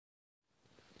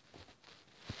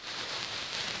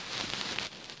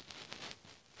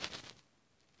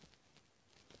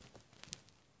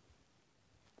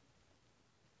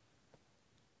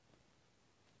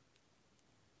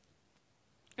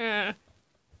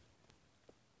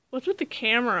What's with the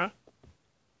camera?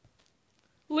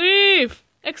 Leave!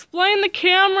 Explain the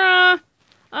camera!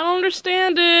 I don't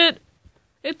understand it.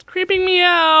 It's creeping me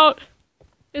out.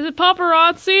 Is it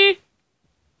paparazzi?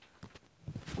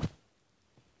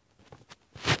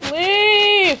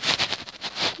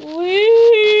 Leave!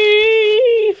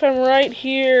 Leave! I'm right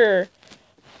here.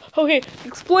 Okay,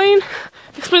 explain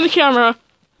the camera.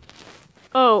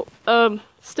 Oh,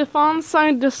 Stefan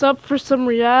signed us up for some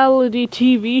reality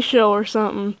TV show or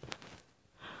something.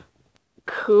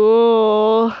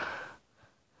 Cool.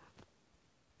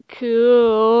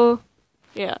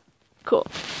 Yeah, cool.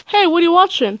 Hey, what are you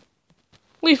watching?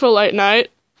 Lethal Late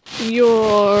Night.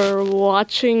 You're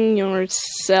watching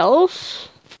yourself?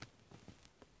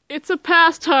 It's a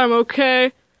pastime,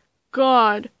 okay?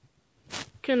 God.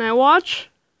 Can I watch?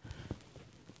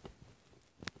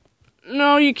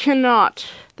 No, you cannot.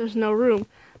 There's no room.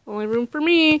 Only room for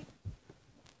me.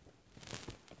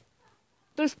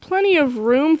 There's plenty of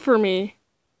room for me.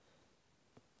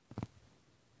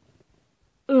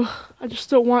 Ugh, I just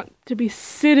don't want to be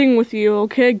sitting with you,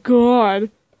 okay? God.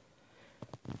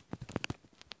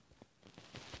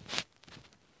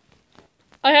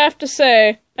 I have to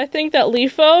say, I think that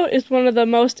Lifo is one of the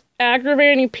most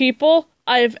aggravating people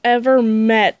I've ever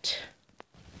met.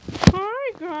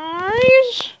 Hi,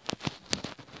 guys.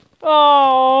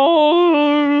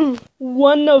 Oh,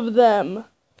 one of them.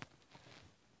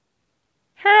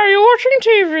 Hey, are you watching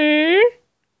TV?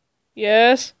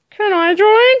 Yes. Can I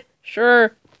join?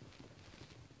 Sure.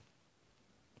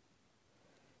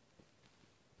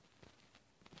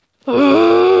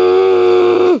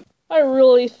 I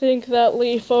really think that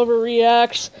Leaf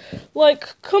overreacts.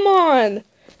 Like, come on.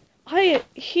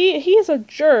 He is a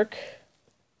jerk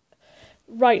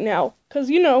right now.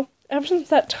 'Cause, you know, ever since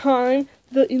that time,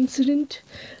 the incident,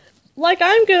 like,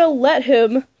 I'm gonna let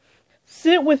him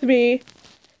sit with me,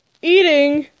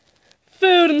 eating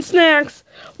food and snacks,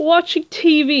 watching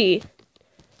TV.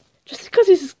 Just because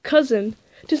he's his cousin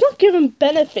does not give him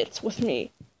benefits with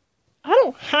me. I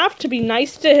don't have to be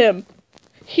nice to him.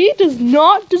 He does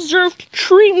not deserve to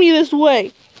treat me this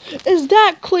way. Is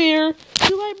that clear?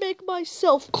 Do I make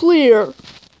myself clear?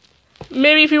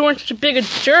 Maybe if you weren't such a big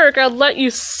jerk, I'd let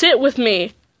you sit with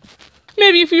me.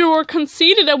 Maybe if you were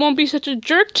conceited, I won't be such a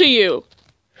jerk to you.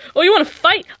 Oh, you want to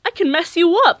fight? I can mess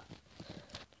you up.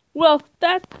 Well,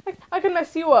 I can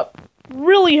mess you up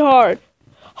really hard.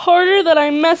 Harder than I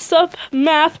mess up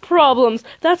math problems.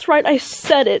 That's right, I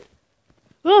said it.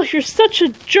 Oh, you're such a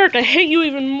jerk. I hate you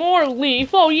even more, Leaf.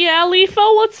 Oh, yeah, Leaf.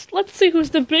 Oh, let's see who's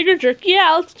the bigger jerk.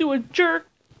 Yeah, let's do a jerk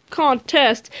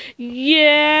contest.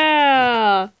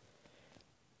 Yeah.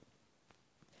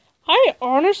 I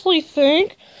honestly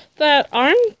think that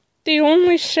I'm the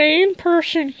only sane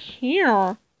person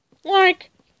here. Like,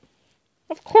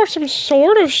 of course I'm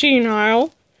sort of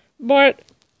senile, but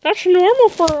that's normal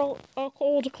for a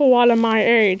old koala my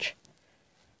age.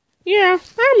 Yeah,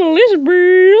 I'm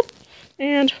Elizabeth.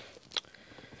 And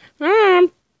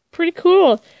I'm pretty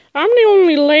cool. I'm the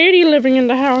only lady living in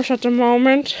the house at the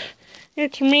moment.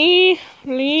 It's me,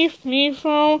 Leaf,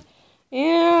 Lefo,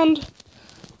 and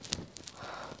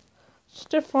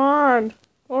Stefan.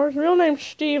 Or his real name's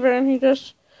Steven. He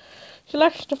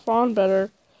likes Stefan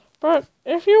better. But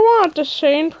if you want a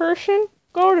sane person,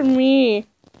 go to me.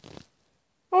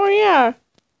 Oh yeah,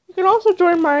 you can also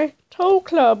join my toe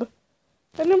club.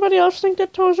 Anybody else think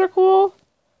that toes are cool?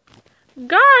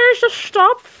 Guys, just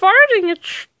stop fighting.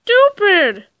 It's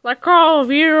stupid. Like all of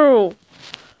you.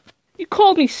 You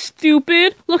called me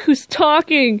stupid? Look who's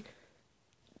talking.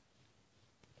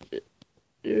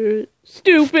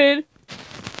 Stupid.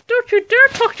 Don't you dare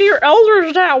talk to your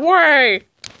elders that way.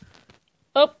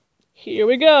 Oh, here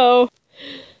we go.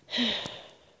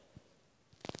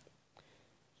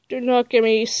 Do not get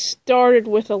me started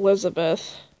with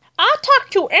Elizabeth. I'll talk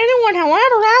to anyone however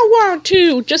I want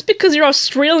to. Just because you're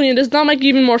Australian does not make you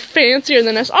even more fancier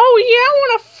than us. Oh yeah, I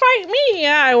want to fight me.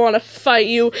 Yeah, I want to fight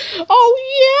you. Oh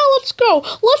yeah, let's go.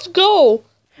 Let's go.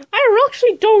 I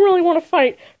actually don't really want to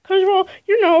fight. Because, well,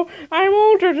 you know, I'm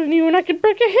older than you and I could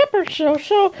break a hip or so.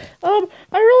 So,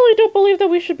 I really don't believe that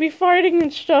we should be fighting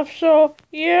and stuff. So,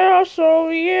 yeah,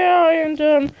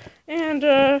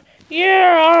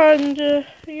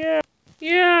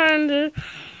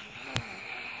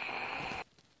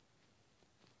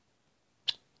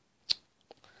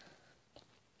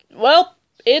 well,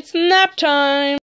 it's nap time.